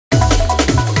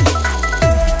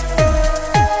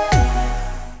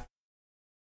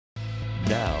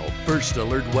First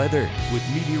Alert Weather with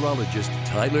meteorologist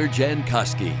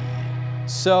Jankoski.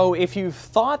 So if you've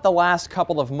thought the last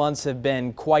couple of months have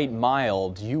been quite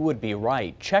mild, you would be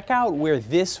right. Check out where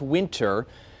this winter,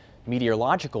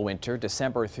 meteorological winter,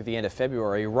 December through the end of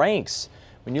February, ranks.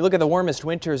 When you look at the warmest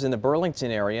winters in the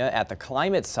Burlington area at the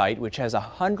climate site, which has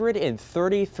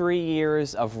 133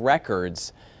 years of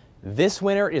records, this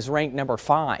winter is ranked number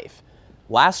 5.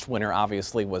 Last winter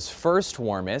obviously was first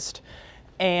warmest.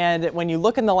 And when you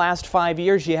look in the last 5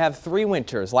 years, you have 3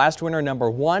 winters. Last winter,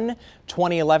 number 1,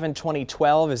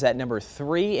 2011-2012 is at number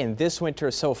 3, and this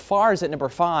winter so far is at number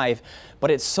 5,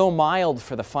 but it's so mild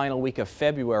for the final week of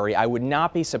February. I would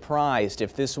not be surprised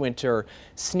if this winter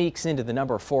sneaks into the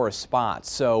number 4 spot.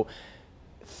 So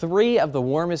 3 of the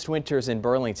warmest winters in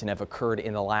Burlington have occurred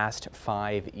in the last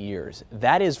 5 years.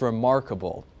 That is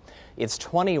remarkable. It's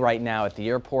 20 right now at the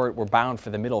airport. We're bound for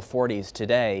the middle 40s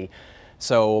today.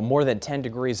 So more than 10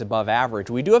 degrees above average.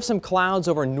 We do have some clouds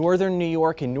over northern New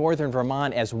York and northern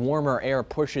Vermont as warmer air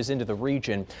pushes into the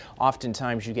region.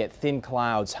 Oftentimes you get thin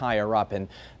clouds higher up, and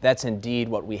that's indeed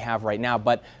what we have right now.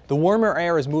 But the warmer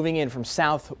air is moving in from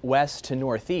southwest to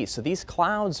northeast. So these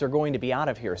clouds are going to be out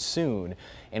of here soon,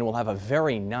 and we'll have a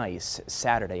very nice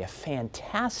Saturday, a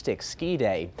fantastic ski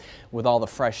day with all the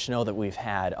fresh snow that we've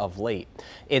had of late.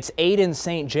 It's 8 in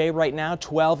St. Jay right now,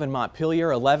 12 in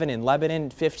Montpelier, 11 in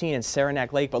Lebanon, 15 in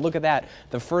Saranac Lake. But look at that,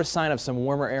 the first sign of some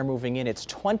warmer air moving in. It's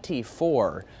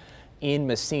 24 in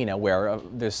Messina, where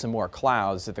there's some more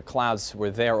clouds. The clouds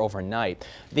were there overnight.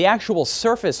 The actual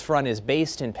surface front is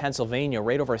based in Pennsylvania,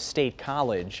 right over State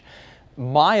College.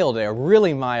 Mild air,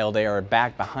 really mild air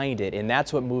back behind it, and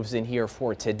that's what moves in here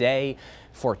for today,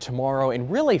 for tomorrow, and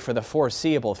really for the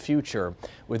foreseeable future,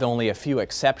 with only a few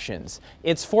exceptions.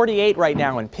 It's 48 right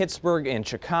now in Pittsburgh and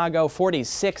Chicago,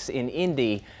 46 in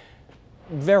Indy.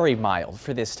 Very mild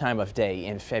for this time of day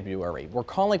in February. We're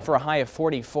calling for a high of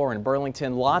 44 in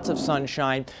Burlington. Lots of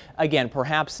sunshine. Again,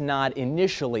 perhaps not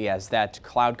initially as that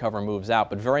cloud cover moves out,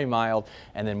 but very mild,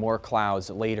 and then more clouds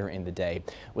later in the day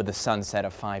with a sunset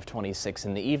of 5:26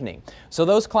 in the evening. So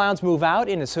those clouds move out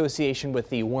in association with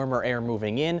the warmer air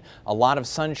moving in. A lot of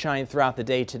sunshine throughout the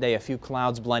day today, a few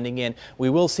clouds blending in. We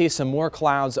will see some more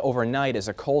clouds overnight as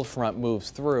a cold front moves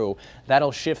through.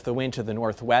 That'll shift the wind to the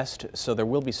northwest, so there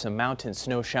will be some mountain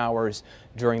snow showers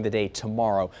during the day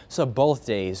tomorrow. So both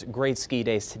days, great ski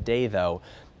days. Today, though,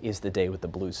 is the day with the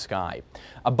blue sky.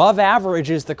 Above average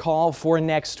is the call for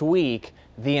next week,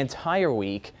 the entire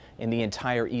week in the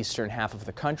entire eastern half of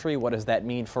the country. What does that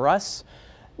mean for us?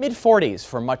 Mid-40s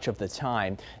for much of the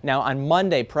time. Now on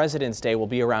Monday, President's Day will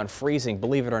be around freezing.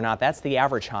 Believe it or not, that's the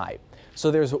average high. So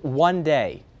there's one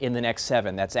day in the next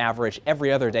 7 that's average.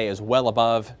 Every other day is well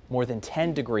above, more than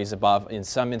 10 degrees above in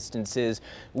some instances.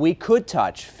 We could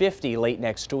touch 50 late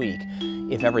next week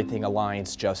if everything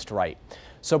aligns just right.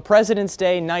 So President's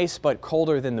Day, nice but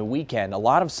colder than the weekend. A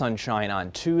lot of sunshine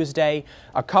on Tuesday,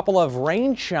 a couple of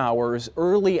rain showers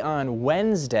early on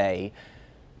Wednesday,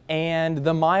 and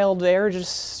the mild air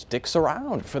just sticks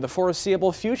around for the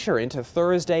foreseeable future into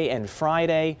Thursday and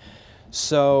Friday.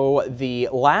 So the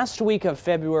last week of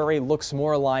February looks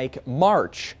more like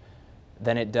March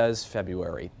than it does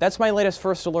February. That's my latest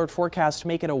First Alert forecast.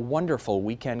 Make it a wonderful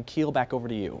weekend. Keel, back over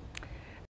to you.